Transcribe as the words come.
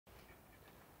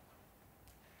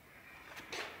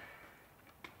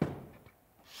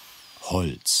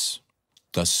Holz,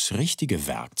 das richtige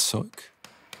Werkzeug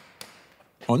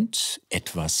und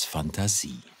etwas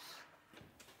Fantasie.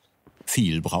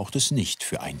 Viel braucht es nicht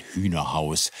für ein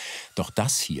Hühnerhaus, doch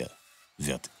das hier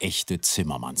wird echte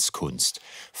Zimmermannskunst,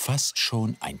 fast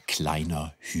schon ein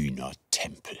kleiner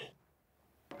Hühnertempel.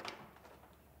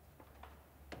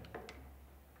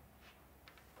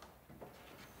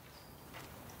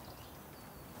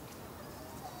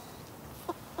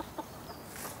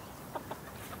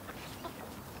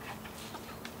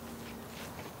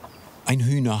 Ein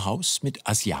Hühnerhaus mit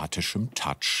asiatischem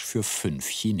Touch für 5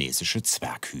 chinesische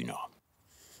Zwerghühner.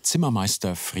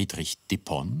 Zimmerermeister Friedrich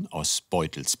Dippon aus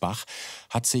Beutelsbach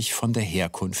hat sich von der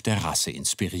Herkunft der Rasse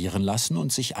inspirieren lassen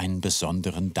und sich einen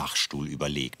besonderen Dachstuhl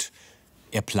überlegt.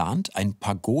 Er plant ein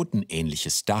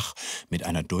pagodenähnliches Dach mit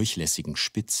einer durchlässigen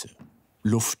Spitze.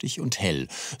 Luftig und hell,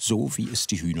 so wie es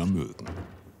die Hühner mögen.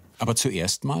 Aber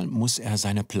zuerst mal muss er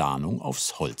seine Planung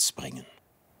aufs Holz bringen.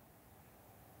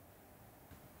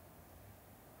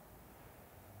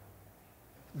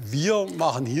 Wir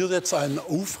machen hier jetzt einen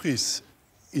Aufriss,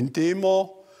 indem man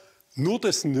nur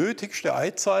das Nötigste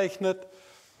einzeichnet.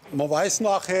 Man weiß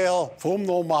nachher vom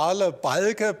normalen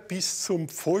Balken bis zum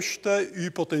Pfosten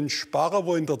über den Sparren,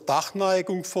 wo in der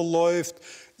Dachneigung verläuft,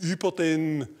 über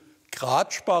den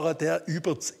Gratsparren, der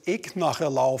über das Eck nachher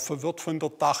laufen wird von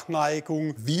der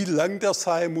Dachneigung, wie lang der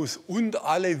sein muss und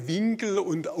alle Winkel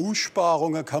und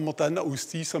Aussparungen kann man dann aus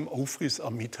diesem Aufriss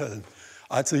ermitteln.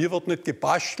 Also hier wird nicht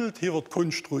gebastelt, hier wird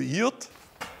konstruiert.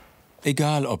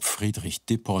 Egal, ob Friedrich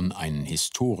Dippon einen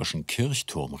historischen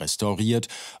Kirchturm restauriert,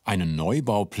 einen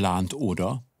Neubau plant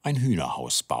oder ein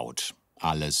Hühnerhaus baut.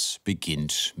 Alles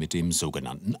beginnt mit dem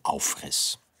sogenannten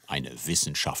Aufriss. Eine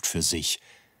Wissenschaft für sich.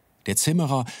 Der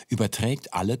Zimmerer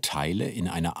überträgt alle Teile in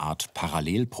eine Art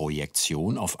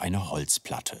Parallelprojektion auf eine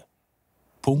Holzplatte.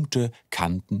 Punkte,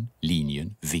 Kanten,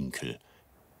 Linien, Winkel.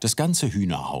 Das ganze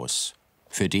Hühnerhaus.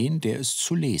 Für den, der es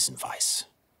zu lesen weiß.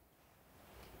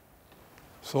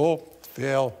 So,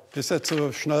 wer das jetzt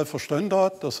so schnell verstanden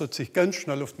hat, der soll sich ganz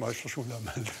schnell auf die Meisterschule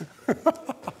anmelden.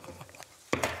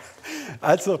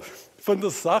 Also von der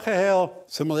Sache her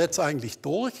sind wir jetzt eigentlich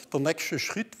durch. Der nächste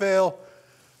Schritt wäre,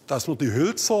 dass wir die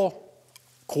Hölzer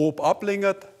grob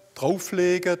ablegen,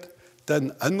 drauflegen,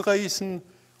 dann anreißen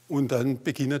und dann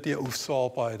beginnen die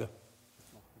aufzuarbeiten.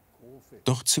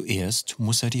 Doch zuerst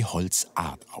muss er die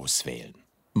Holzart auswählen.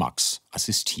 Max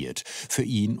assistiert. Für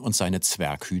ihn und seine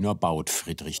Zwerghühner baut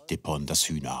Friedrich Dippon das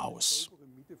Hühnerhaus.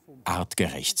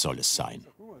 Artgerecht soll es sein.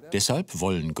 Deshalb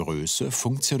wollen Größe,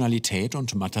 Funktionalität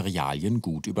und Materialien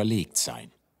gut überlegt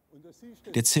sein.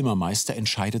 Der Zimmermeister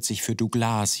entscheidet sich für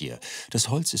Douglasie. Das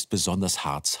Holz ist besonders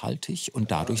harzhaltig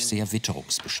und dadurch sehr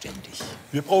witterungsbeständig.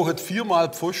 Wir brauchen 4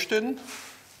 mal Pfosten,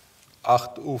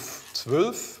 8 auf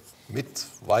 12 mit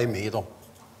 2 Meter.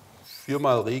 4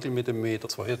 mal Riegel mit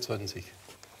 1,22 Meter.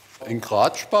 Ein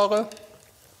Gratsparre.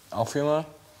 Auch 4 mal?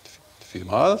 4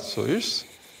 mal, so ist's.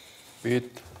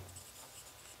 Mit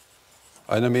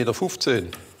 1,15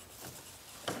 Meter.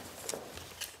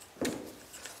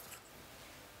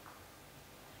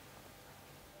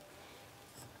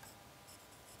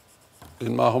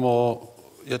 Den machen wir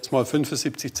jetzt mal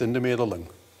 75 Zentimeter lang.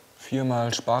 4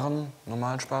 mal Sparren,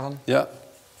 normalen Sparren? Ja.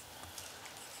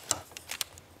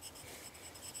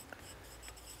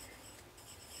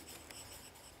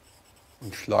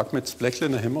 Und Schlag mit das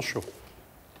Blechle, dann haben wir schon.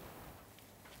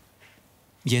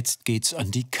 Jetzt geht's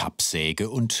an die Kappsäge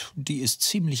und die ist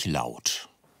ziemlich laut.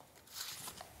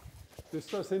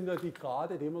 Das sind ja die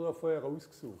Grade, die wir da vorher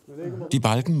rausgesucht haben. Die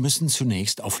Balken müssen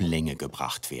zunächst auf Länge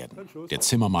gebracht werden. Der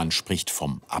Zimmermann spricht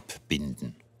vom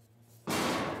Abbinden.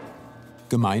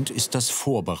 Gemeint ist das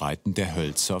Vorbereiten der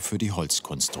Hölzer für die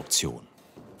Holzkonstruktion.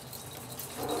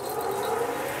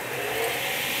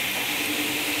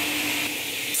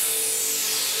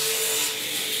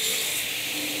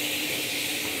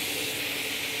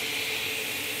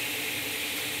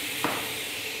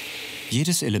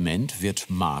 Jedes Element wird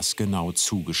maßgenau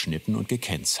zugeschnitten und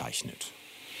gekennzeichnet.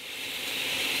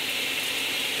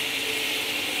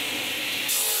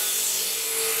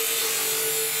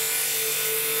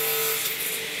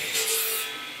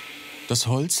 Das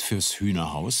Holz fürs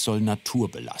Hühnerhaus soll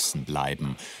naturbelassen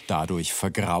bleiben. Dadurch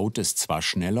vergraut es zwar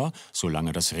schneller,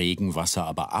 solange das Regenwasser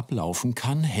aber ablaufen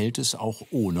kann, hält es auch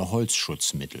ohne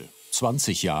Holzschutzmittel.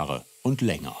 20 Jahre und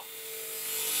länger.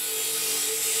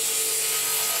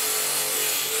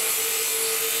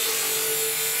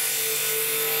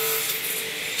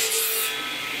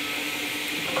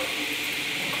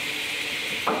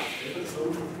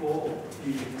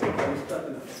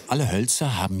 Alle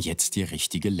Hölzer haben jetzt die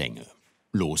richtige Länge.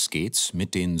 Los geht's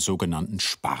mit den sogenannten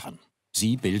Sparren.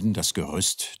 Sie bilden das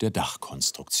Gerüst der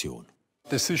Dachkonstruktion.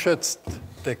 Das ist jetzt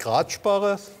der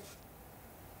Gratsparre.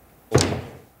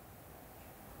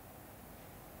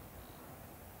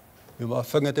 Wir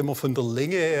fangen immer von der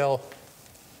Länge her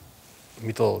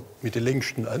mit den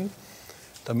längsten an,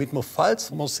 damit man,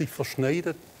 falls man sich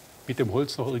verschneidet, mit dem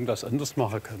Holz noch irgendwas anderes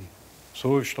machen kann.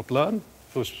 So ist der Plan.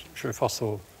 Das ist einfach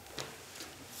so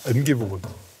angewohnt.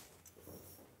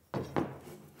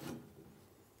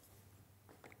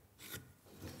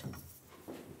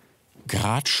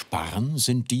 Gratsparren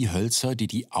sind die Hölzer, die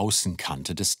die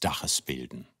Außenkante des Daches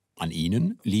bilden. An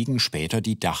ihnen liegen später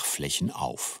die Dachflächen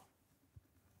auf.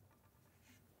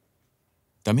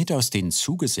 Damit aus den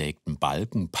zugesägten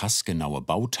Balken passgenaue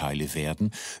Bauteile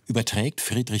werden, überträgt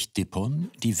Friedrich Dippon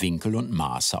die Winkel und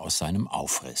Maße aus seinem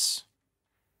Aufriss.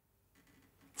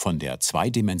 Von der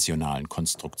zweidimensionalen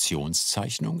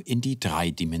Konstruktionszeichnung in die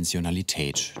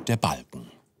Dreidimensionalität der Balken.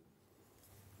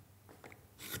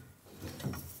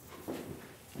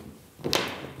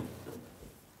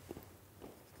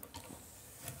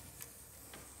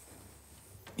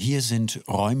 Hier sind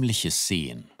räumliches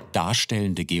Sehen,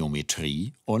 darstellende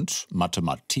Geometrie und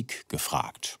Mathematik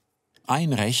gefragt.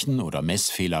 Ein Rechen- oder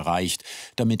Messfehler reicht,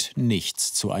 damit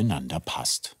nichts zueinander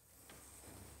passt.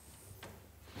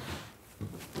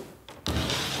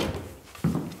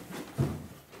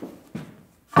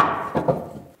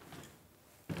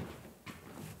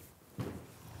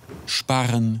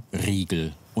 Sparren,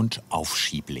 Riegel und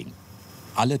Aufschiebling.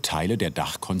 Alle Teile der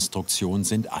Dachkonstruktion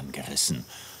sind angerissen.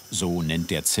 So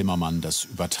nennt der Zimmermann das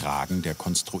Übertragen der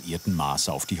konstruierten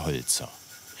Maße auf die Hölzer.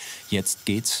 Jetzt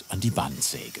geht's an die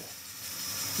Bandsäge.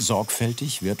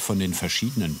 Sorgfältig wird von den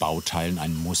verschiedenen Bauteilen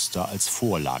ein Muster als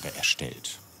Vorlage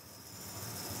erstellt.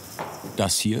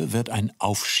 Das hier wird ein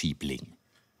Aufschiebling.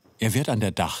 Er wird an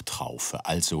der Dachtraufe,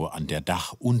 also an der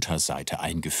Dachunterseite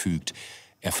eingefügt.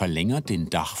 Er verlängert den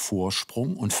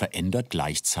Dachvorsprung und verändert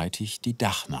gleichzeitig die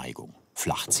Dachneigung,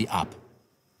 flacht sie ab.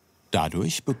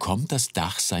 Dadurch bekommt das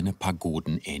Dach seine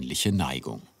pagodenähnliche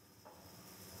Neigung.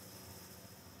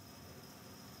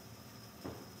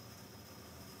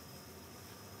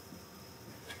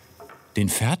 Den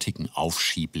fertigen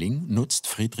Aufschiebling nutzt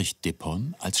Friedrich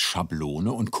Dippon als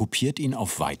Schablone und kopiert ihn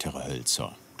auf weitere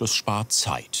Hölzer. Das spart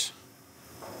Zeit.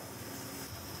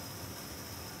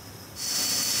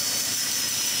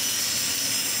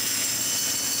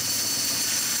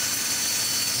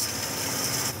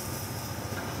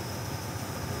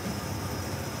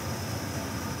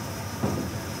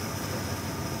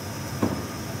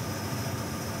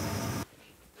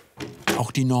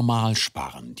 Auch die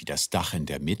Normalsparren, die das Dach in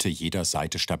der Mitte jeder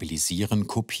Seite stabilisieren,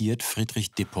 kopiert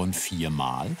Friedrich Dippon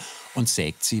 4-mal und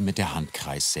sägt sie mit der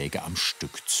Handkreissäge am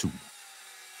Stück zu.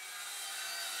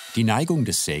 Die Neigung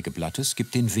des Sägeblattes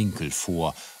gibt den Winkel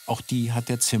vor. Auch die hat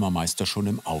der Zimmermeister schon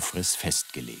im Aufriss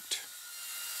festgelegt.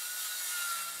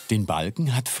 Den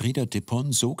Balken hat Frieder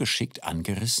Dippon so geschickt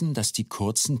angerissen, dass die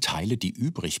kurzen Teile, die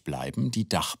übrig bleiben, die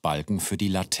Dachbalken für die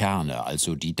Laterne,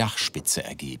 also die Dachspitze,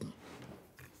 ergeben.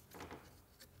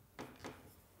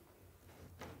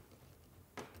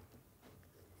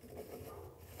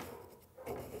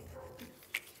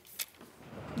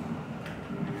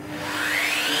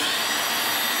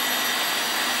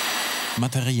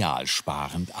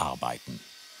 Materialsparend arbeiten.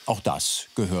 Auch das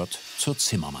gehört zur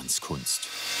Zimmermannskunst.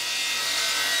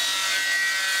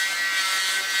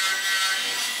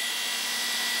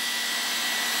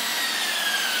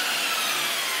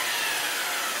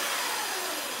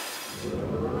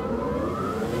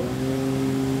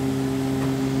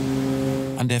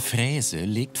 An der Fräse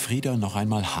legt Frieder noch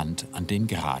einmal Hand an den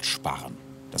Gratsparren,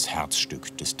 das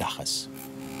Herzstück des Daches.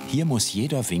 Hier muss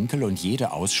jeder Winkel und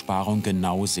jede Aussparung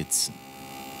genau sitzen.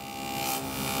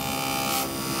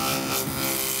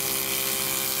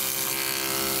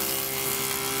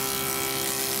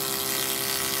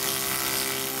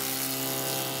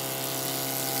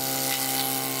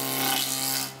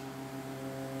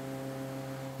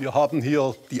 Wir haben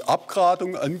hier die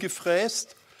Abgradung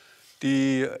angefräst,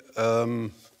 die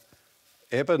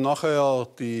eben nachher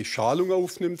die Schalung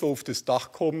aufnimmt, die auf das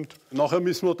Dach kommt. Nachher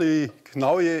müssen wir die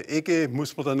genaue Ecke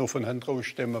muss man dann auf den Hand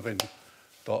rausstemmen, wenn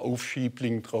der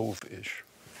Aufschiebling drauf ist.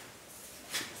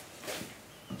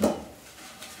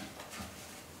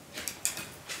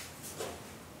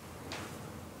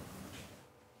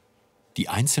 Die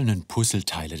einzelnen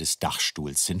Puzzleteile des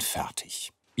Dachstuhls sind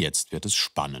fertig. Jetzt wird es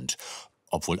spannend,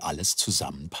 obwohl alles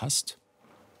zusammenpasst.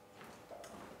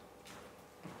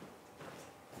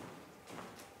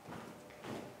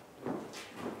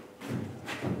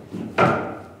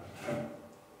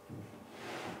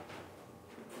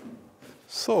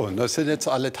 So, und da sind jetzt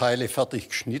alle Teile fertig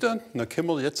geschnitten. Dann können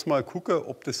wir jetzt mal gucken,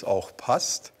 ob das auch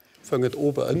passt. Wir fangen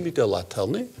oben an mit der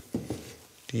Laterne,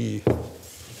 die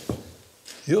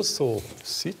hier so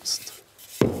sitzt.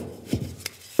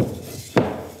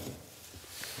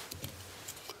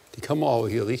 Die kann man auch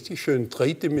hier richtig schön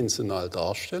dreidimensional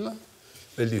darstellen,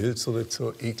 weil die Hölzer nicht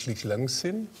so eklig lang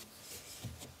sind.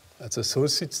 Also so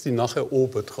sitzt die nachher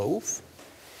oben drauf.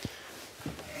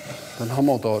 Dann haben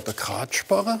wir da den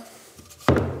Gratsparren.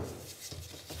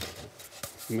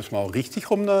 Da muss man auch richtig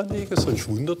rumlegen, sonst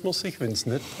wundert man sich, wenn es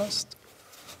nicht passt.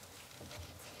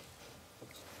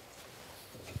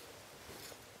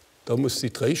 Da muss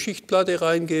die Dreischichtplatte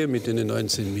reingehen mit den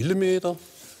 19 mm.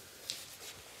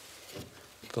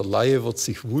 Der Laie wird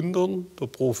sich wundern, der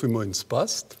Profi meint, es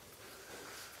passt.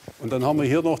 Und dann haben wir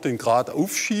hier noch den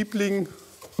Gradaufschiebling,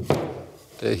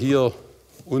 der hier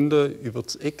unten über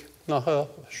das Eck nachher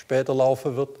später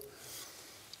laufen wird.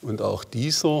 Und auch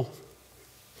dieser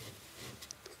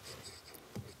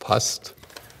passt.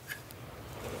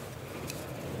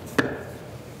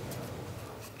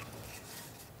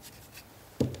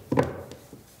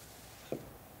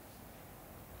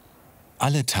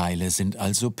 Alle Teile sind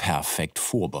also perfekt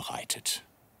vorbereitet.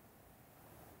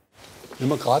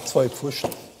 Nehmen wir gerade 2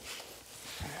 Pfosten.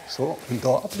 So, und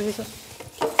da ablegen.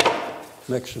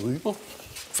 Nächste rüber.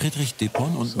 Friedrich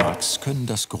Dippon und Max können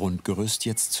das Grundgerüst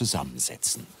jetzt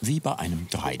zusammensetzen, wie bei einem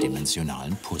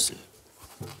dreidimensionalen Puzzle.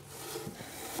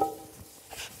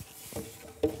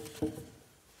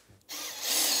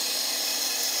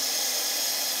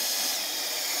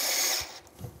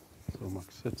 So, Max,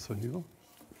 jetzt so hier.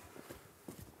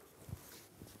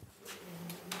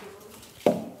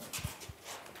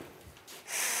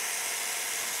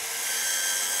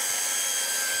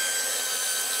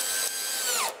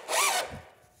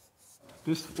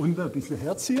 Das unten ein bisschen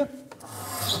herziehen.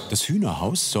 Das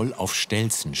Hühnerhaus soll auf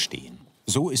Stelzen stehen.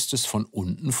 So ist es von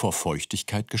unten vor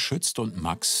Feuchtigkeit geschützt und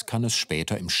Max kann es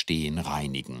später im Stehen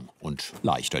reinigen und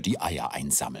leichter die Eier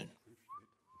einsammeln.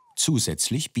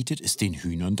 Zusätzlich bietet es den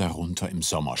Hühnern darunter im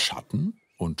Sommer Schatten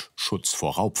und Schutz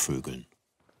vor Raubvögeln.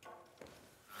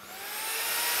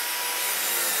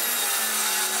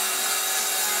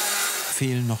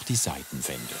 Fehlen noch die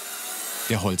Seitenwände.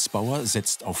 Der Holzbauer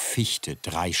setzt auf Fichte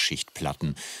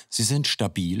Dreischichtplatten. Sie sind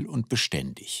stabil und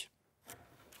beständig.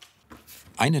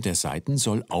 Eine der Seiten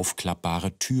soll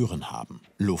aufklappbare Türen haben,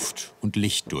 Luft und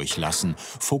Licht durchlassen,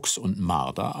 Fuchs und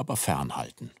Marder aber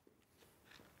fernhalten.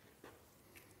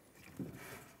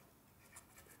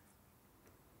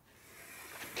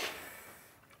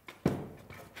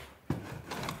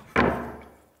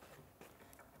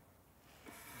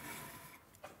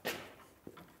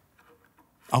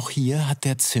 Auch hier hat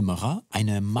der Zimmerer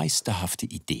eine meisterhafte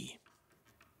Idee.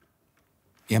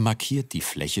 Er markiert die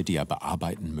Fläche, die er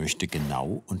bearbeiten möchte,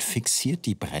 genau und fixiert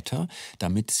die Bretter,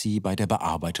 damit sie bei der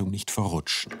Bearbeitung nicht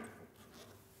verrutschen.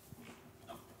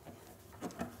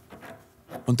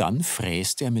 Und dann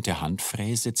fräst er mit der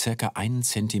Handfräse ca. 1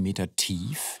 cm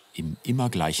tief im immer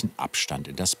gleichen Abstand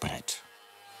in das Brett.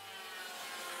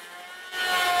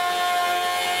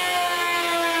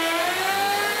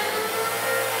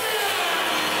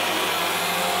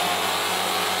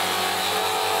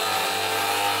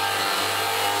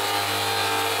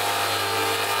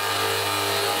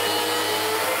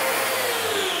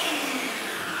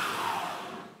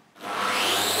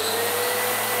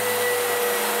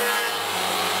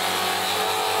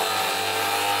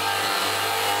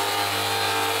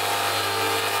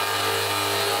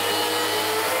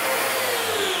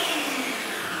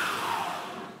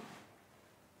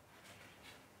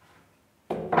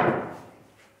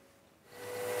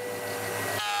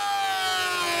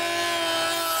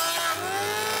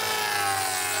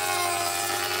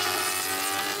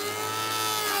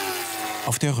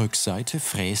 Auf der Rückseite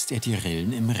fräst er die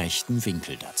Rillen im rechten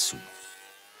Winkel dazu.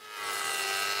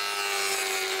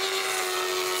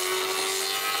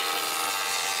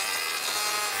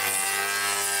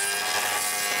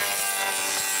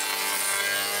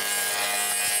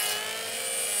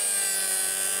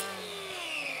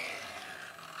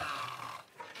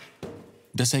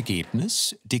 Das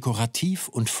Ergebnis dekorativ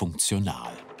und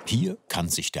funktional. Hier kann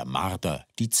sich der Marder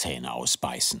die Zähne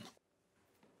ausbeißen.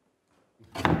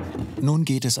 Nun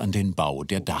geht es an den Bau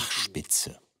der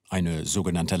Dachspitze. Eine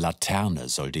sogenannte Laterne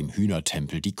soll dem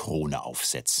Hühnertempel die Krone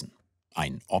aufsetzen.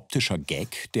 Ein optischer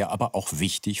Gag, der aber auch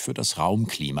wichtig für das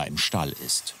Raumklima im Stall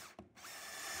ist.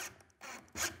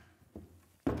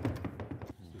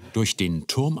 Durch den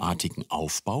turmartigen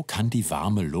Aufbau kann die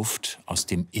warme Luft aus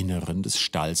dem Inneren des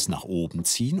Stalls nach oben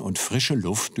ziehen und frische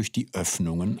Luft durch die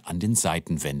Öffnungen an den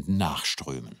Seitenwänden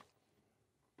nachströmen.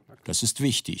 Das ist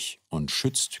wichtig und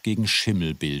schützt gegen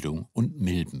Schimmelbildung und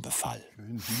Milbenbefall. Schön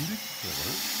windig,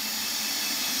 jawohl.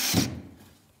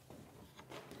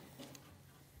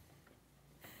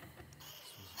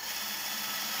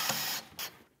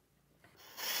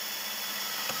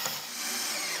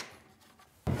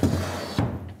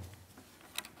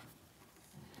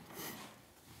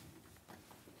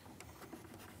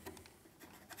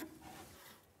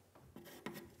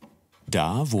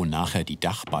 Da, wo nachher die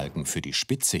Dachbalken für die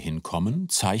Spitze hinkommen,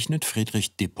 zeichnet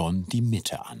Friedrich Dippon die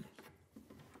Mitte an.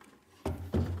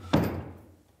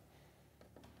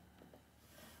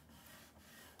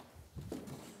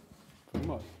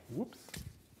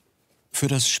 Für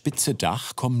das spitze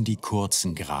Dach kommen die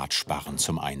kurzen Gratsparren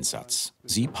zum Einsatz.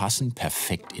 Sie passen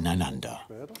perfekt ineinander.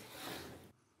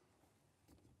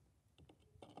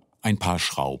 Ein paar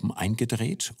Schrauben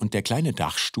eingedreht und der kleine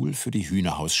Dachstuhl für die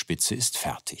Hühnerhausspitze ist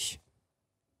fertig.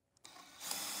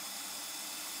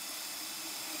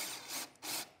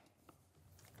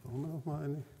 Noch mal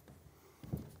eine.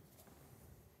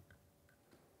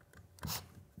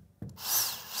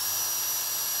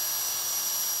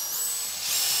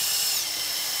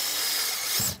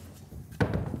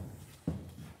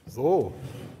 So,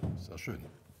 sehr schön.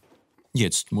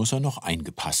 Jetzt muss er noch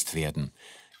eingepasst werden.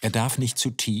 Er darf nicht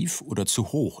zu tief oder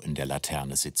zu hoch in der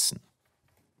Laterne sitzen.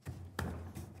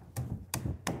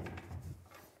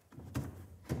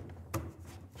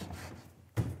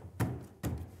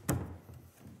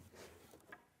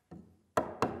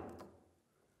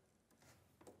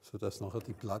 Sodass nachher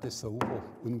die Platte sauber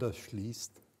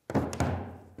unterschließt.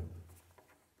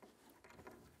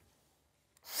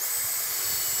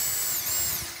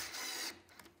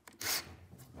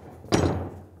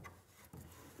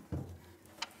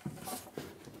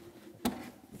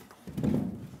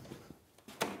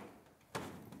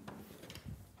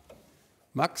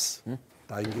 Max,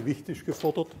 dein Gewicht ist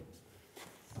gefordert.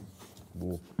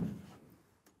 Wo?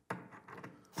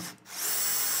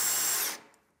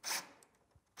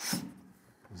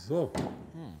 So.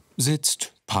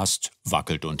 Sitzt, passt,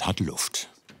 wackelt und hat Luft.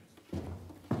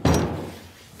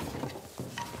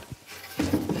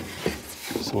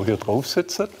 So hier drauf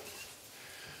sitzen.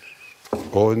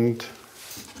 Und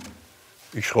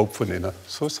ich schraube von innen.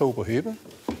 So sauber heben.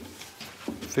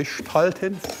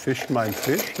 Festhalten, fest mein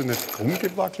fest und nicht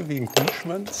rumgewackelt wie ein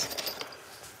Kuhschwanz.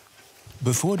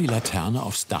 Bevor die Laterne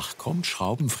aufs Dach kommt,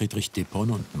 schrauben Friedrich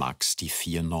Dippon und Max die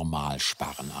 4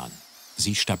 Normalsparren an.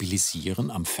 Sie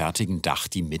stabilisieren am fertigen Dach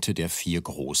die Mitte der 4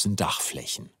 großen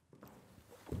Dachflächen.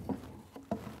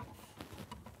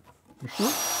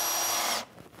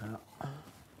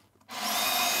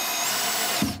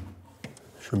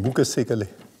 Schon Muggesägerle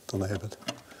daneben.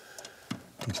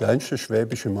 Die kleinste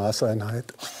schwäbische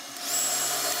Maßeinheit.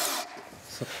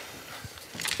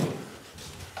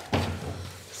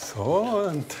 So,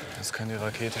 und Jetzt kann die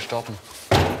Rakete starten.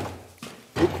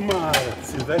 guck mal,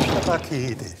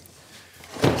 Silvesterrakete.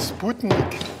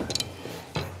 Sputnik.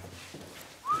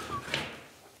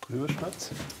 Drüber,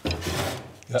 Schatz.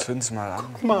 Ja. Zünd's mal an.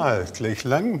 Guck mal, gleich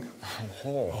lang.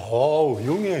 Oh,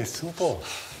 Junge, super.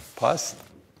 Passt.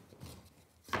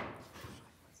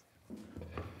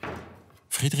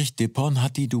 Friedrich Dippon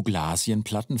hat die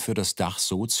Douglasienplatten für das Dach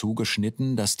so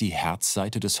zugeschnitten, dass die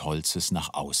Herzseite des Holzes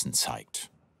nach außen zeigt.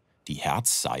 Die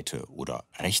Herzseite oder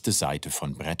rechte Seite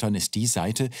von Brettern ist die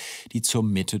Seite, die zur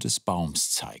Mitte des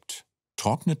Baums zeigt.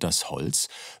 Trocknet das Holz,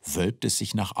 wölbt es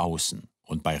sich nach außen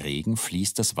und bei Regen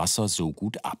fließt das Wasser so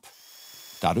gut ab.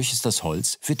 Dadurch ist das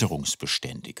Holz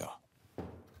witterungsbeständiger.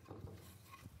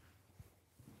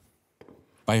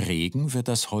 Bei Regen wird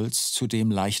das Holz zudem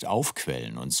leicht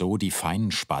aufquellen und so die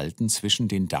feinen Spalten zwischen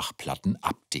den Dachplatten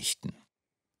abdichten.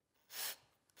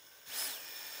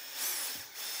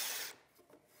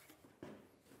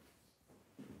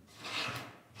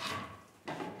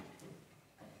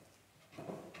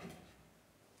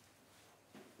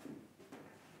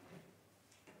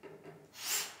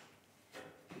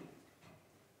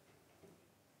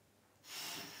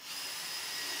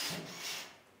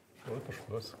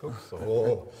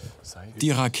 So.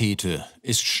 Die Rakete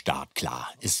ist startklar.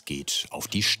 Es geht auf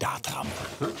die Startrampe.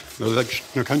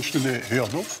 Da kannst du nicht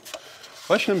hören auf.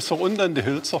 Weißt du, nimmst du unten in die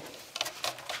Hölzer.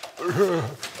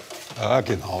 Ja,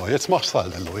 genau. Jetzt machst du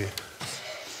halt eine neue.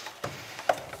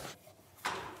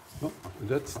 So, und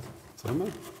jetzt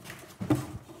zweimal.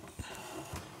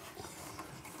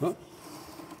 So.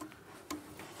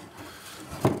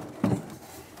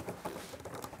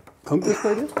 Kommt das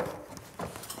bei dir?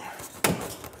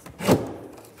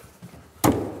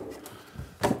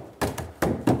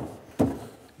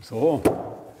 So,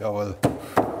 jawohl.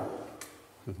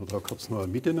 Müssen wir da kurz noch eine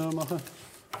Mitte machen.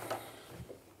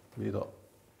 Wieder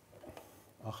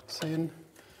 18.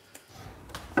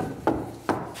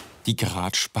 Die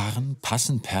Gratsparren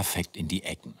passen perfekt in die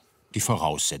Ecken. Die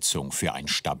Voraussetzung für ein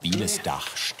stabiles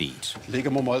Dach steht. Leg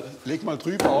mal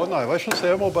drüber an, weißt du,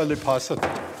 sehen wir, weil die passen.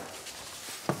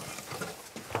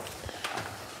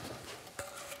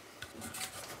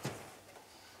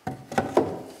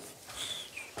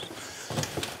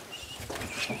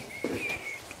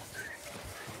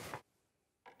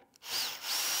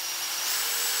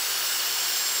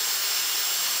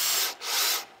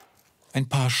 Ein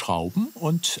paar Schrauben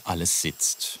und alles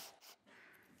sitzt.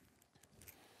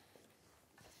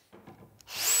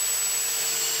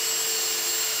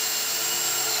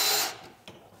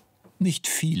 Nicht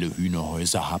viele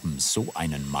Hühnerhäuser haben so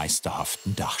einen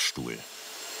meisterhaften Dachstuhl.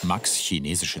 Max'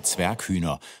 chinesische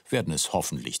Zwerghühner werden es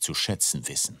hoffentlich zu schätzen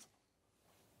wissen.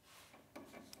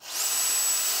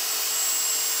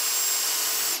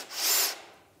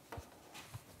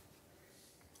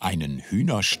 Einen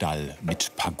Hühnerstall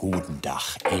mit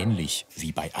Pagodendach, ähnlich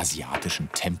wie bei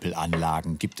asiatischen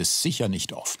Tempelanlagen, gibt es sicher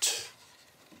nicht oft.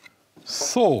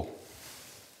 So,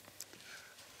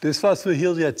 das, was wir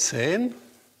hier jetzt sehen,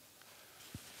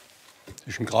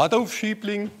 ist ein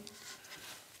Gradaufschiebling.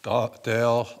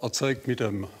 Der erzeugt mit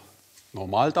dem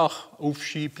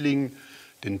Normaldachaufschiebling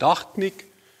den Dachknick.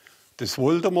 Das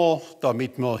wollten wir,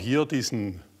 damit wir hier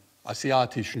diesen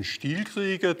asiatischen Stil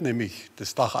kriegen, nämlich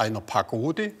das Dach einer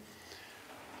Pagode,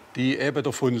 die eben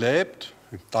davon lebt,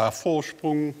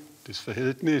 Dachvorsprung, das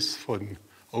Verhältnis von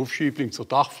Aufschiebling zur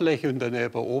Dachfläche und dann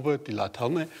eben oben die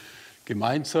Laterne,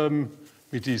 gemeinsam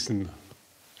mit diesen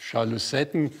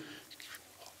Jalousetten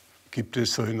gibt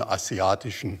es so einen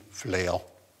asiatischen Flair.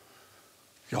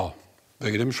 Ja,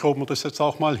 wegen dem schrauben wir das jetzt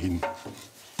auch mal hin.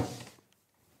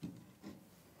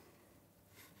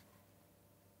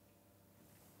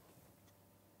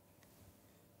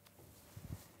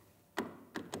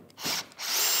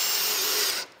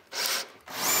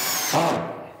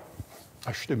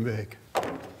 Das stimmt weg.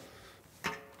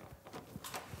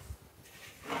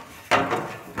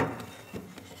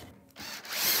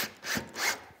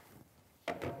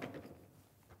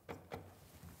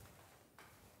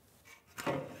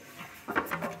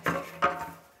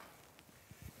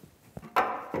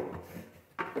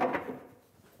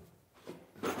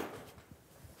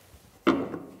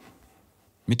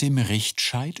 Mit dem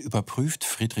Richtscheit überprüft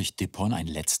Friedrich Dippon ein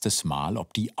letztes Mal,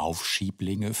 ob die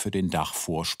Aufschieblinge für den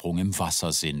Dachvorsprung im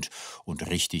Wasser sind und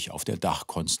richtig auf der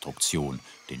Dachkonstruktion,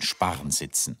 den Sparren,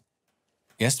 sitzen.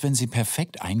 Erst wenn sie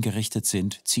perfekt eingerichtet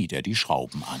sind, zieht er die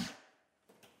Schrauben an.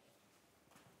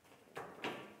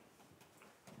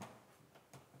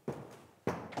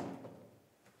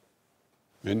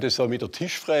 Wir haben das auch mit der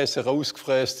Tischfräse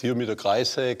rausgefräst, hier mit der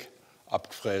Kreissäge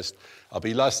abgefräst. Aber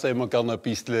ich lasse da immer gerne ein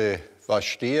bisschen was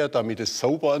stehen, damit es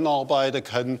sauber anarbeiten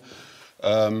kann.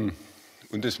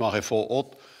 Und das mache ich vor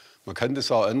Ort. Man kann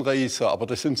das auch anreißen, aber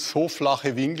das sind so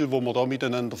flache Winkel, wo man da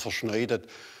miteinander verschneidet,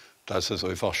 dass es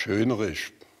einfach schöner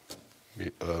ist,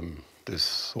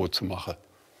 das so zu machen.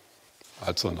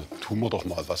 Also dann tun wir doch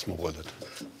mal, was wir wollen.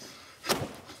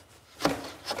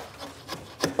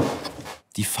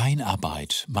 Die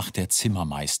Feinarbeit macht der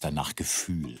Zimmermeister nach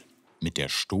Gefühl, mit der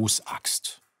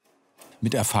Stoßaxt.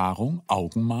 Mit Erfahrung,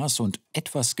 Augenmaß und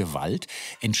etwas Gewalt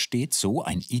entsteht so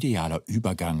ein idealer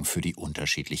Übergang für die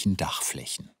unterschiedlichen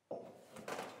Dachflächen.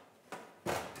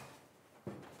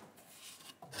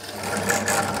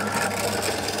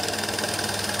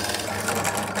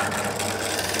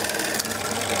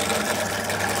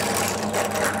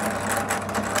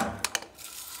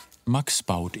 Max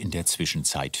baut in der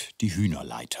Zwischenzeit die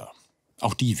Hühnerleiter.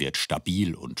 Auch die wird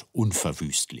stabil und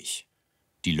unverwüstlich.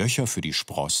 Die Löcher für die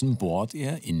Sprossen bohrt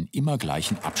er in immer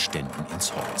gleichen Abständen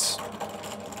ins Holz.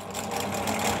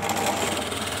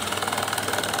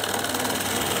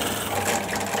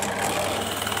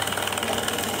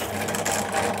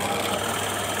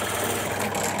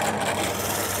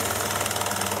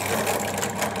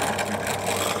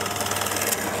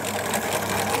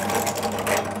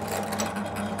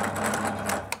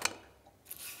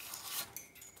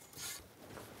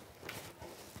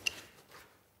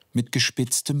 Mit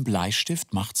gespitztem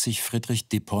Bleistift macht sich Friedrich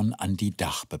Dippon an die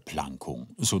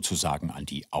Dachbeplankung, sozusagen an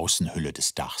die Außenhülle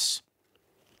des Dachs.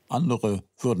 Andere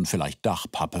würden vielleicht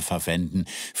Dachpappe verwenden,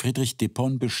 Friedrich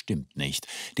Dippon bestimmt nicht.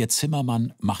 Der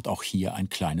Zimmermann macht auch hier ein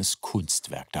kleines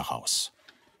Kunstwerk daraus.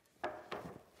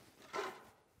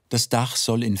 Das Dach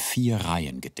soll in 4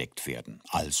 Reihen gedeckt werden,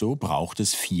 also braucht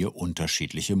es 4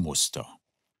 unterschiedliche Muster.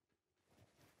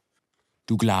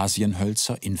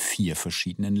 Douglasienhölzer in 4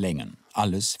 verschiedenen Längen,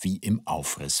 alles wie im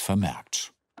Aufriss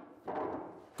vermerkt.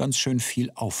 Ganz schön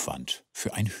viel Aufwand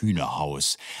für ein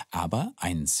Hühnerhaus. Aber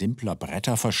ein simpler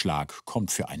Bretterverschlag kommt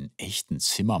für einen echten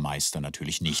Zimmermeister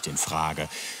natürlich nicht in Frage.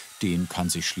 Den kann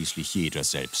sich schließlich jeder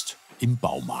selbst im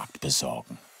Baumarkt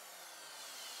besorgen.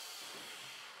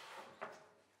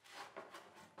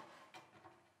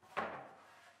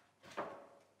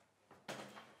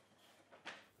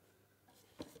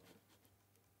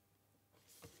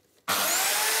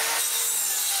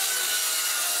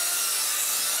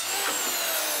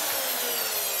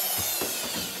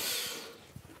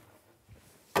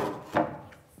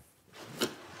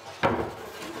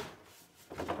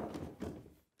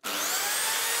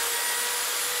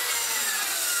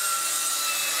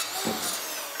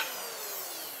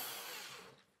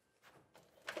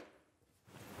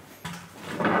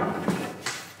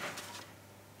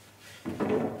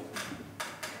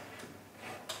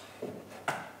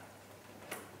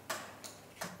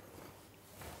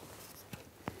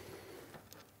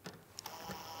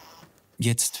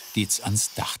 Jetzt geht's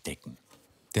ans Dachdecken.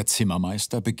 Der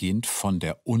Zimmermeister beginnt von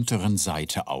der unteren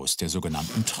Seite aus, der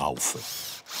sogenannten Traufe.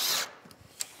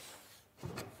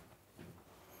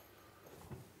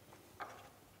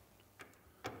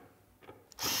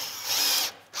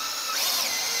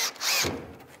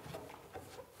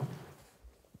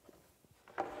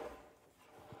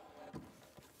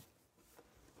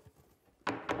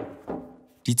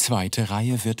 Die zweite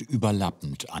Reihe wird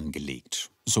überlappend angelegt.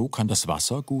 So kann das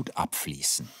Wasser gut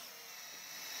abfließen.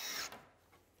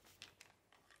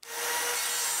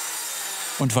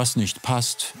 Und was nicht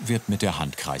passt, wird mit der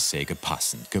Handkreissäge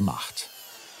passend gemacht.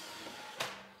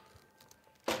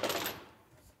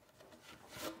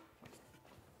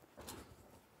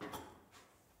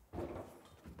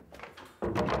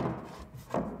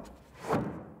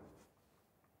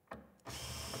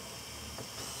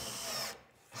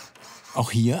 Auch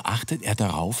hier achtet er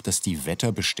darauf, dass die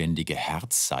wetterbeständige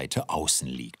Herzseite außen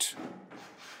liegt.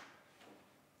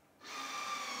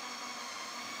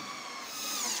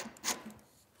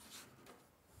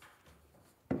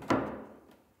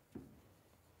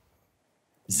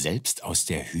 Selbst aus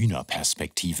der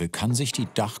Hühnerperspektive kann sich die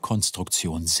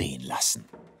Dachkonstruktion sehen lassen.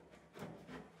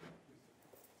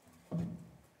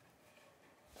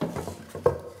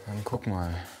 Dann guck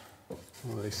mal.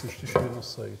 Das ist die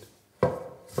Hühnerseite.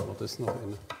 Das noch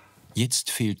inne.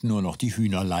 Jetzt fehlt nur noch die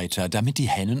Hühnerleiter, damit die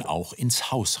Hennen auch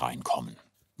ins Haus reinkommen.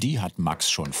 Die hat Max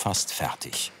schon fast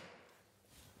fertig.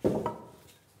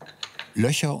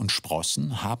 Löcher und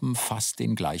Sprossen haben fast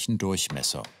den gleichen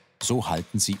Durchmesser. So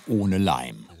halten sie ohne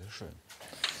Leim.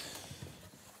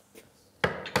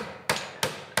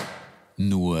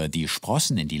 Nur die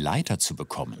Sprossen in die Leiter zu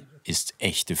bekommen, ist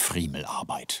echte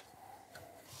Friemelarbeit.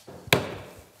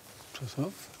 Pass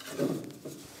auf.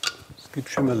 Es gibt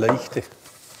schon mal leichte.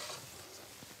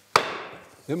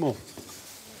 Immer.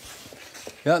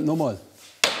 Ja, nochmal.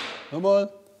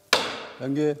 Nochmal.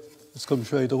 Danke. Jetzt kommt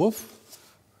schon wieder rauf.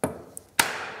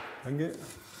 Danke.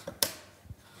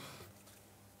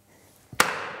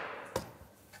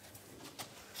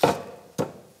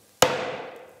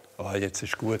 Ah, jetzt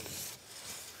ist gut.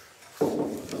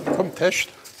 Komm, Test.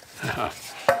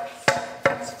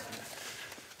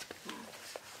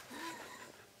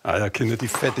 Ah, da können die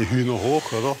fette Hühner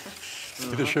hoch, oder?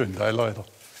 Bitte schön, drei Leute.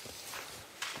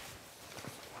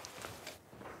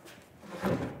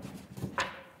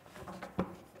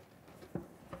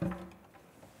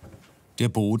 Der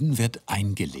Boden wird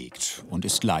eingelegt und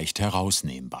ist leicht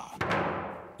herausnehmbar.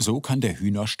 So kann der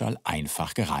Hühnerstall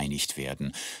einfach gereinigt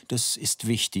werden. Das ist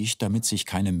wichtig, damit sich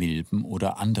keine Milben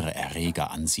oder andere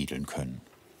Erreger ansiedeln können.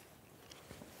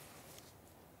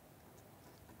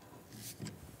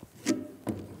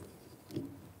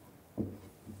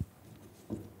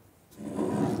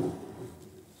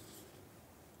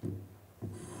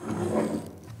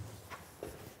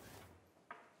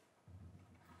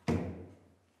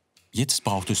 Jetzt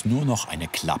braucht es nur noch eine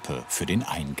Klappe für den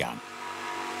Eingang.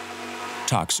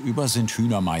 Tagsüber sind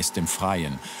Hühner meist im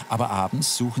Freien, aber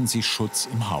abends suchen sie Schutz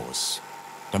im Haus.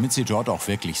 Damit sie dort auch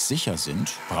wirklich sicher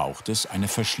sind, braucht es eine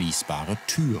verschließbare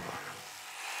Türe.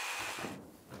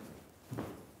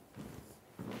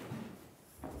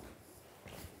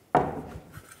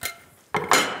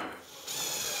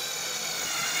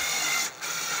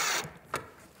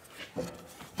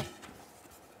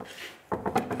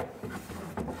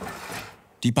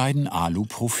 Die beiden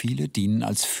Aluprofile dienen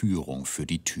als Führung für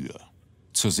die Tür.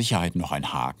 Zur Sicherheit noch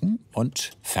ein Haken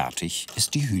und fertig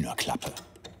ist die Hühnerklappe.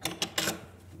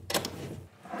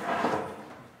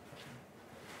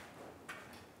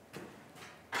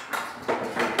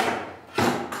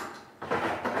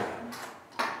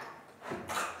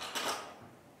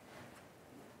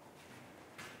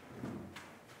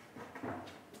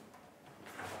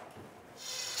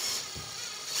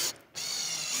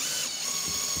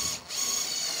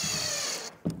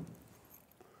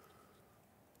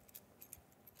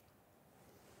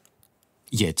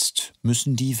 Jetzt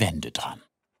müssen die Wände dran.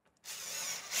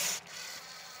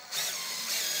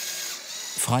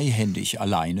 Freihändig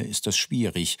alleine ist das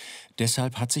schwierig,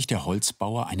 deshalb hat sich der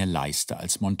Holzbauer eine Leiste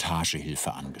als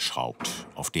Montagehilfe angeschraubt,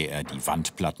 auf der er die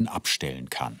Wandplatten abstellen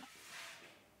kann.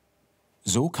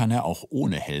 So kann er auch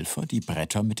ohne Helfer die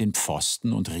Bretter mit den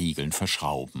Pfosten und Riegeln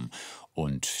verschrauben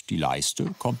und die Leiste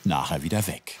kommt nachher wieder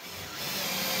weg.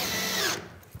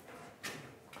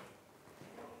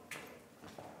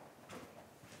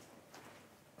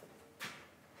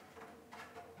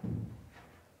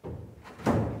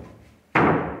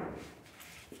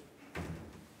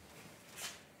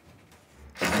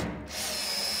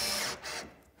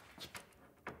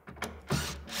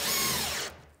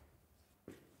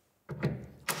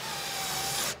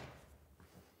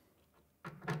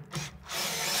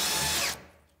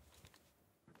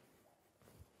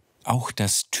 Auch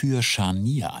das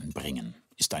Türscharnier anbringen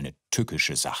ist eine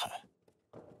tückische Sache.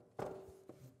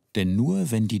 Denn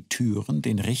nur wenn die Türen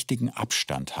den richtigen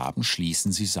Abstand haben,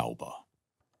 schließen sie sauber.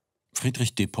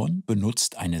 Friedrich Dippon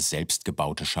benutzt eine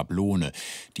selbstgebaute Schablone,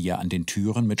 die er an den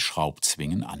Türen mit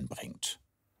Schraubzwingen anbringt.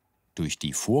 Durch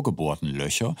die vorgebohrten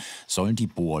Löcher sollen die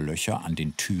Bohrlöcher an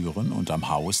den Türen und am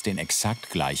Haus den exakt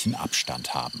gleichen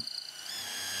Abstand haben.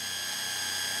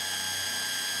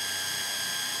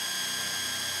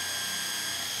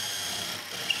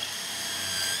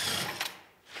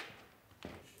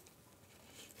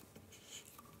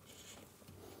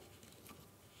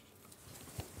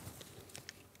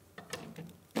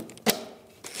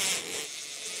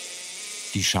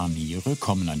 Die Scharniere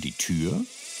kommen an die Tür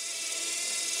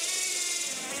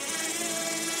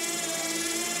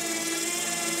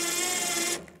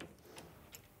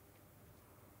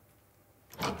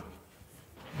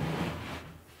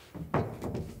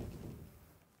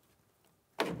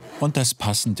und das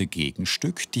passende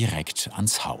Gegenstück direkt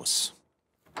ans Haus.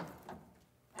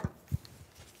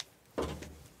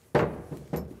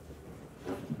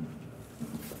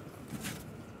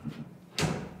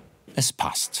 Es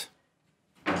passt.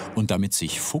 Und damit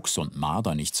sich Fuchs und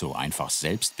Marder nicht so einfach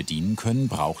selbst bedienen können,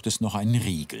 braucht es noch einen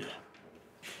Riegel.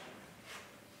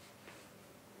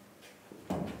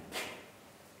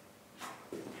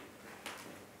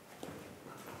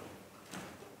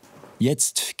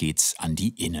 Jetzt geht's an die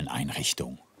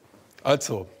Inneneinrichtung.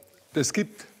 Also, es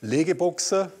gibt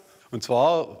Legeboxen. Und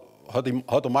zwar hat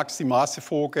der Max die Maße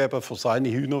vorgegeben, für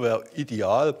seine Hühner wäre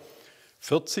ideal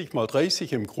 40 x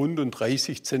 30 im Grund und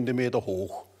 30 cm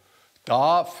hoch.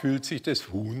 Da fühlt sich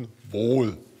das Huhn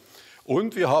wohl.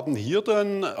 Und wir haben hier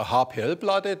dann eine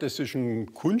HPL-Platte, das ist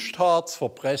ein Kunstharz,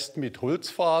 verpresst mit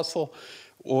Holzfaser.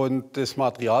 Und das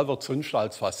Material wird sonst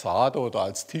als Fassade oder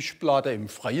als Tischplatte im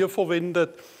Freien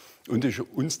verwendet und ist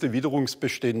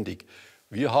unwitterungsbeständig.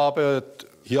 Wir haben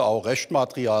hier auch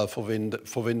Restmaterial,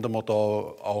 verwenden wir da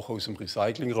auch aus dem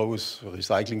Recycling raus.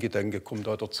 Recyclinggedanke kommt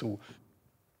da dazu.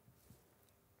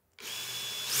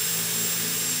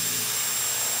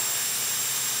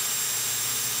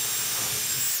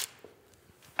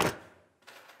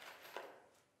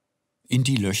 In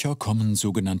die Löcher kommen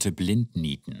sogenannte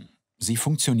Blindnieten. Sie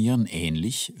funktionieren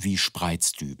ähnlich wie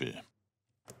Spreizdübel.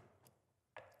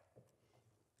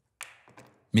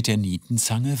 Mit der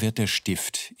Nietenzange wird der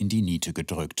Stift in die Niete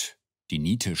gedrückt. Die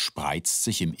Niete spreizt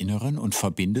sich im Inneren und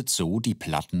verbindet so die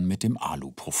Platten mit dem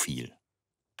Aluprofil.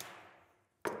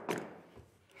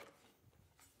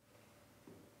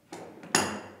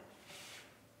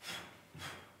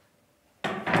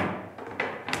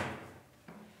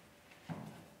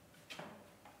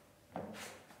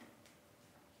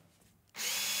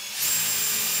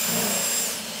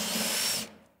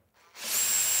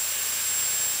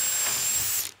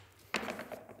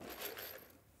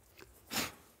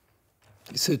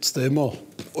 Ich setze da immer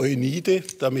eine Niete,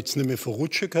 damit es nicht mehr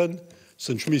verrutschen kann.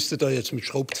 Sonst müsst ihr da jetzt mit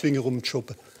Schraubzwingen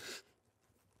rumchoppen.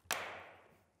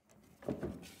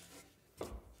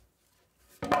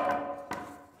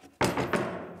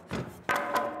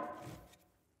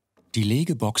 Die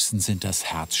Legeboxen sind das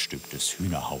Herzstück des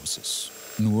Hühnerhauses.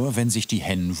 Nur wenn sich die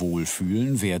Hennen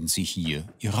wohlfühlen, werden sie hier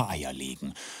ihre Eier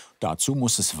legen. Dazu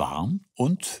muss es warm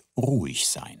und ruhig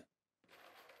sein.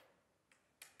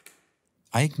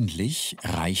 Eigentlich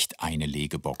reicht eine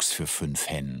Legebox für 5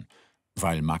 Hennen.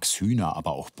 Weil Max Hühner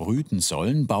aber auch brüten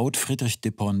sollen, baut Friedrich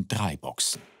Dippon 3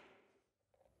 Boxen.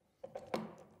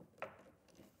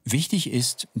 Wichtig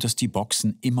ist, dass die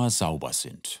Boxen immer sauber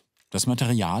sind. Das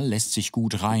Material lässt sich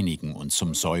gut reinigen und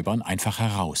zum Säubern einfach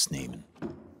herausnehmen.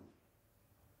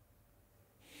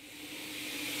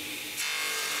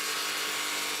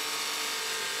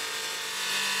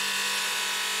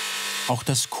 Auch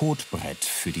das Kotbrett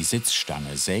für die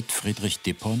Sitzstange sägt Friedrich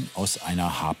Dippon aus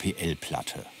einer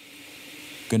HPL-Platte.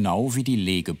 Genau wie die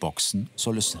Legeboxen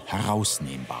soll es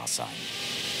herausnehmbar sein.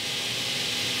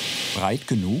 Breit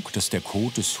genug, dass der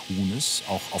Kot des Huhnes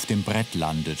auch auf dem Brett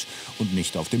landet und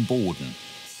nicht auf dem Boden.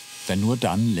 Denn nur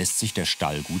dann lässt sich der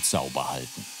Stall gut sauber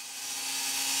halten.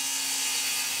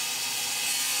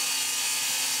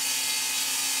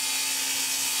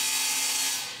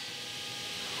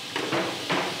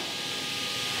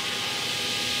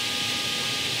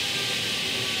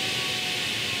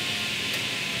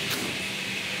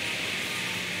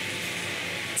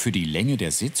 Für die Länge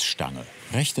der Sitzstange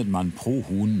rechnet man pro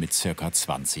Huhn mit ca.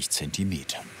 20 cm.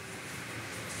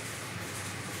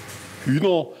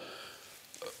 Hühner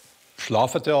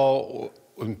schlafen ja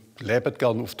und leben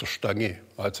gern auf der Stange.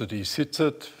 Also die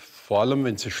sitzen, vor allem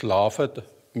wenn sie schlafen,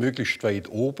 möglichst weit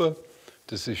oben.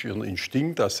 Das ist ihr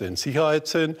Instinkt, dass sie in Sicherheit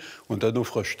sind. Und dann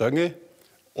auf der Stange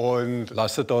und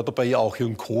lassen da dabei auch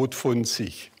ihren Kot von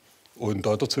sich. Und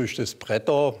dazu ist das Brett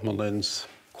da, man nennt es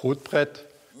Kotbrett.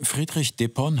 Friedrich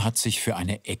Dippon hat sich für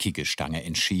eine eckige Stange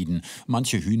entschieden.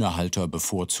 Manche Hühnerhalter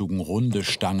bevorzugen runde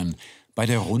Stangen. Bei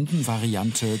der runden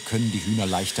Variante können die Hühner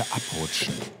leichter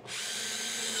abrutschen.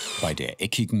 Bei der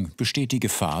eckigen besteht die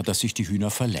Gefahr, dass sich die Hühner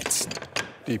verletzen.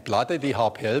 Die Platte, die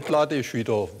HPL-Platte, ist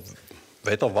wieder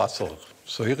Wetter-, Wasser-,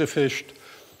 säurefest.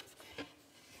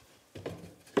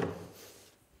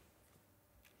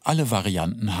 Alle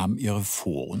Varianten haben ihre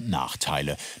Vor- und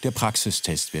Nachteile. Der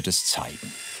Praxistest wird es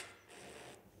zeigen.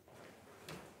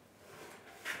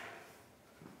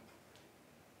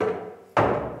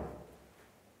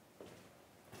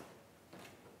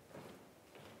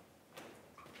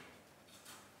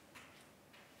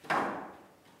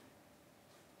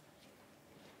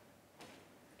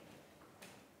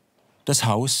 Das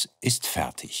Haus ist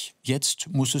fertig. Jetzt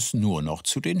muss es nur noch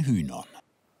zu den Hühnern.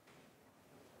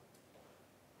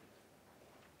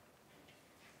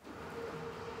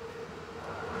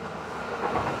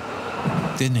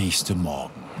 Der nächste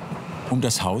Morgen. Um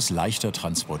das Haus leichter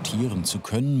transportieren zu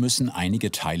können, müssen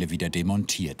einige Teile wieder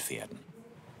demontiert werden.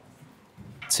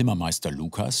 Zimmermeister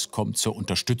Lukas kommt zur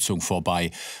Unterstützung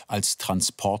vorbei. Als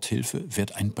Transporthilfe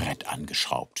wird ein Brett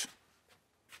angeschraubt.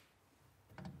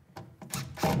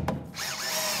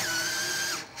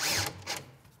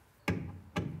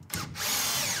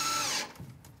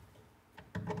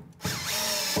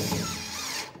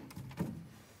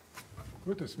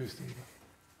 Gut, das wisst ihr.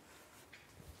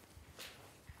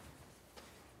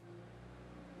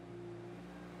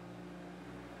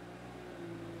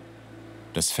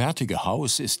 Das fertige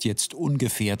Haus ist jetzt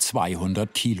ungefähr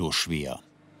 200 Kilo schwer.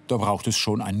 Da braucht es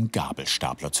schon einen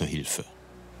Gabelstapler zur Hilfe.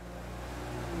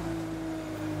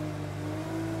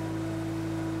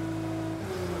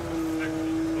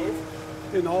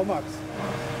 Genau, Max.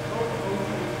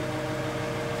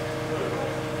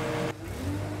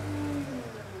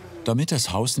 Damit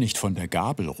das Haus nicht von der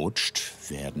Gabel rutscht,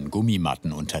 werden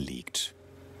Gummimatten unterlegt.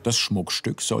 Das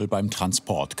Schmuckstück soll beim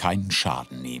Transport keinen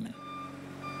Schaden nehmen.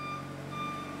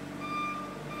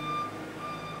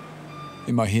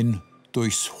 Immerhin,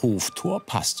 durchs Hoftor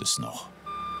passt es noch.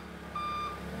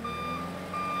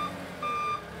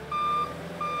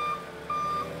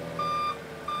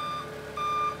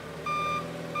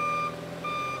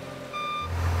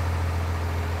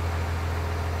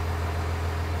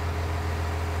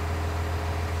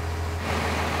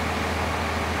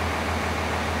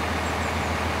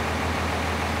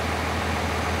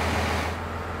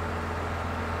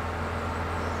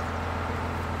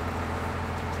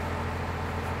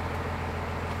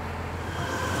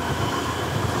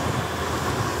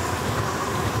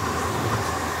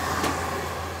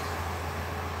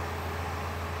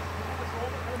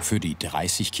 Für die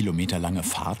 30 Kilometer lange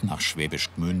Fahrt nach Schwäbisch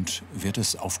Gmünd wird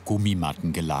es auf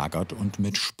Gummimatten gelagert und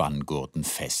mit Spanngurten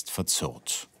fest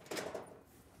verzurrt.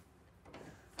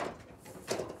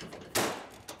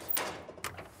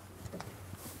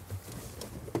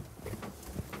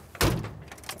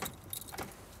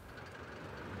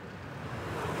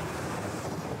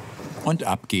 Und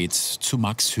ab geht's zu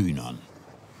Max Hühnern.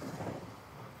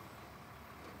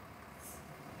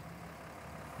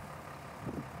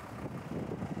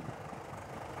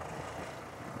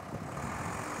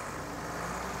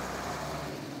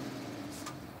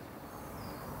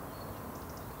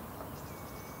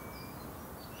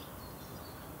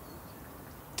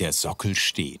 Der Sockel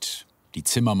steht. Die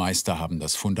Zimmermeister haben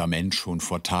das Fundament schon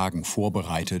vor Tagen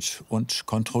vorbereitet und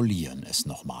kontrollieren es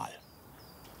nochmal.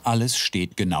 Alles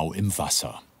steht genau im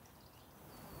Wasser.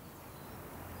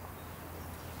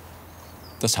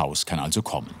 Das Haus kann also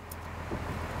kommen.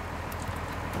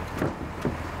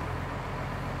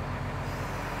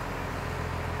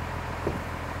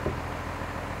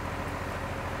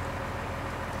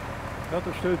 Ja,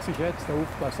 der stellt sich jetzt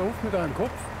auf. Pass auf mit deinem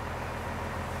Kopf.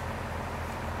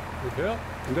 Okay.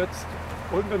 Und jetzt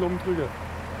unten umdrücken.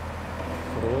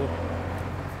 So.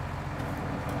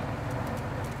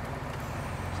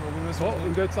 So,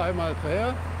 und jetzt einmal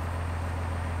drehen.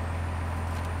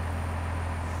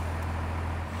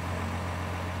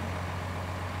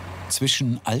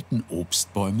 Zwischen alten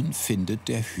Obstbäumen findet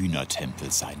der Hühnertempel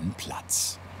seinen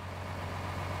Platz.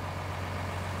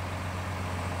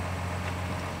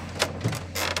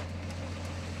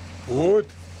 Gut,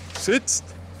 sitzt.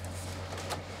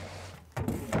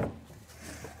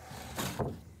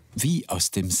 Wie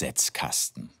aus dem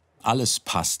Setzkasten. Alles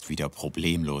passt wieder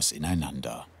problemlos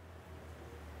ineinander.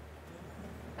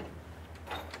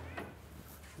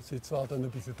 Das sieht zwar dann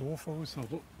ein bisschen doof aus,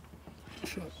 aber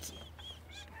Schatz.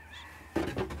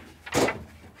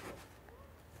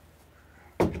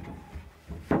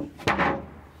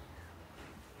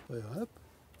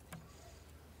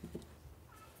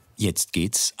 Jetzt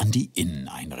geht's an die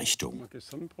Inneneinrichtung.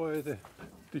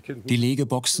 Die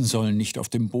Legeboxen sollen nicht auf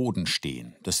dem Boden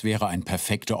stehen. Das wäre ein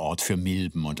perfekter Ort für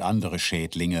Milben und andere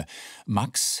Schädlinge.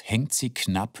 Max hängt sie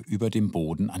knapp über dem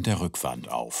Boden an der Rückwand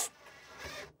auf.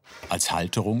 Als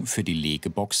Halterung für die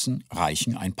Legeboxen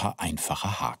reichen ein paar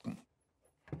einfache Haken.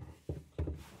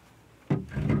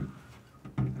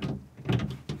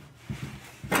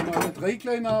 Mal 3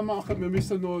 kleine machen, wir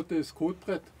müssen noch das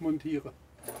Kotbrett montieren.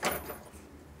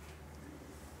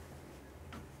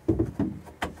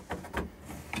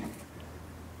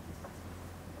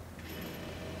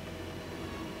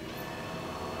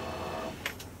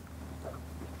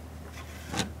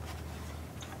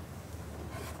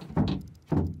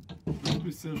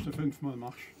 Bis du erst 5-mal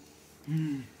machst.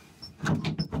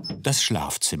 Das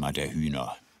Schlafzimmer der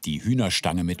Hühner. Die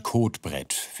Hühnerstange mit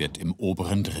Kotbrett wird im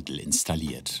oberen Drittel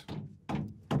installiert.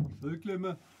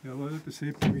 Zurückklemmen, jawohl, das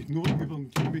hebt nämlich nur über den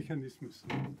Türmechanismus.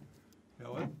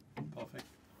 Jawohl, perfekt.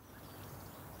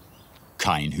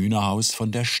 Kein Hühnerhaus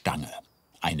von der Stange.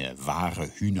 Eine wahre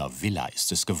Hühnervilla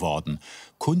ist es geworden,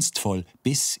 kunstvoll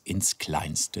bis ins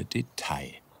kleinste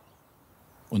Detail.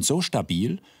 Und so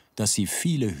stabil, dass sie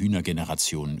viele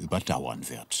Hühnergenerationen überdauern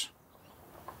wird.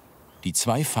 Die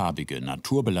zweifarbige,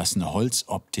 naturbelassene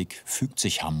Holzoptik fügt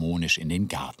sich harmonisch in den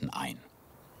Garten ein.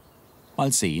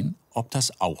 Mal sehen, ob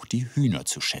das auch die Hühner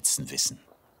zu schätzen wissen.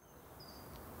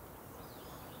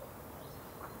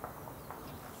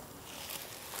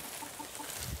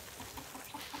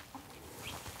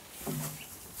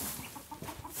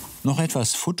 Noch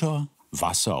etwas Futter,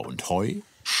 Wasser und Heu,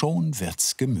 schon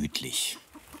wird's gemütlich.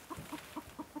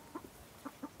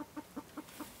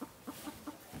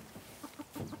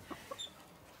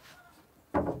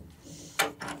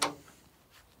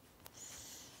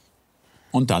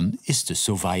 Und dann ist es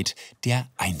soweit, der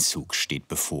Einzug steht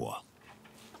bevor.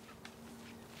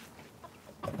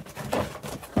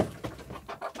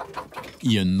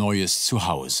 Ihr neues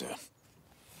Zuhause.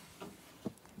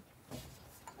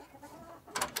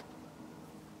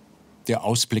 Der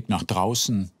Ausblick nach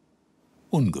draußen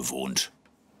ungewohnt.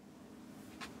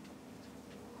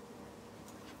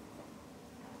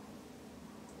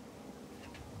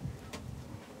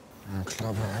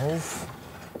 Klappe auf.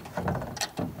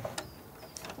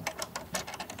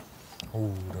 Oh,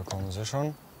 da kommen sie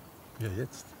schon. Ja,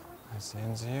 jetzt. Das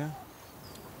sehen Sie hier.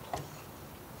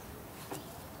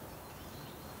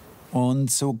 Und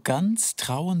so ganz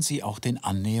trauen sie auch den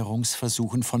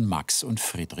Annäherungsversuchen von Max und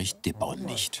Friedrich Dippon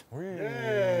nicht.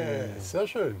 Yeah, sehr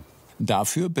schön.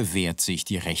 Dafür bewährt sich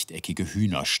die rechteckige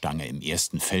Hühnerstange im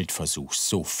ersten Feldversuch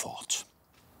sofort.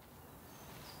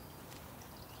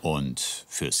 Und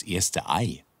fürs erste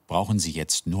Ei brauchen sie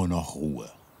jetzt nur noch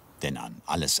Ruhe. Denn an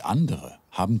alles andere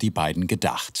haben die beiden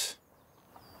gedacht.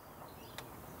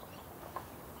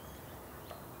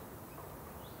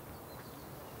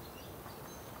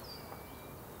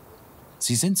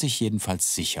 Sie sind sich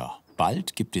jedenfalls sicher,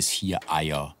 bald gibt es hier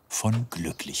Eier von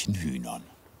glücklichen Hühnern.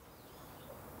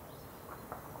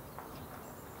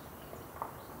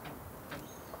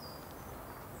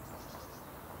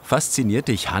 Fasziniert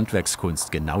dich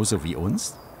Handwerkskunst genauso wie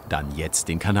uns? Dann jetzt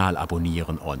den Kanal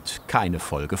abonnieren und keine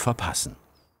Folge verpassen.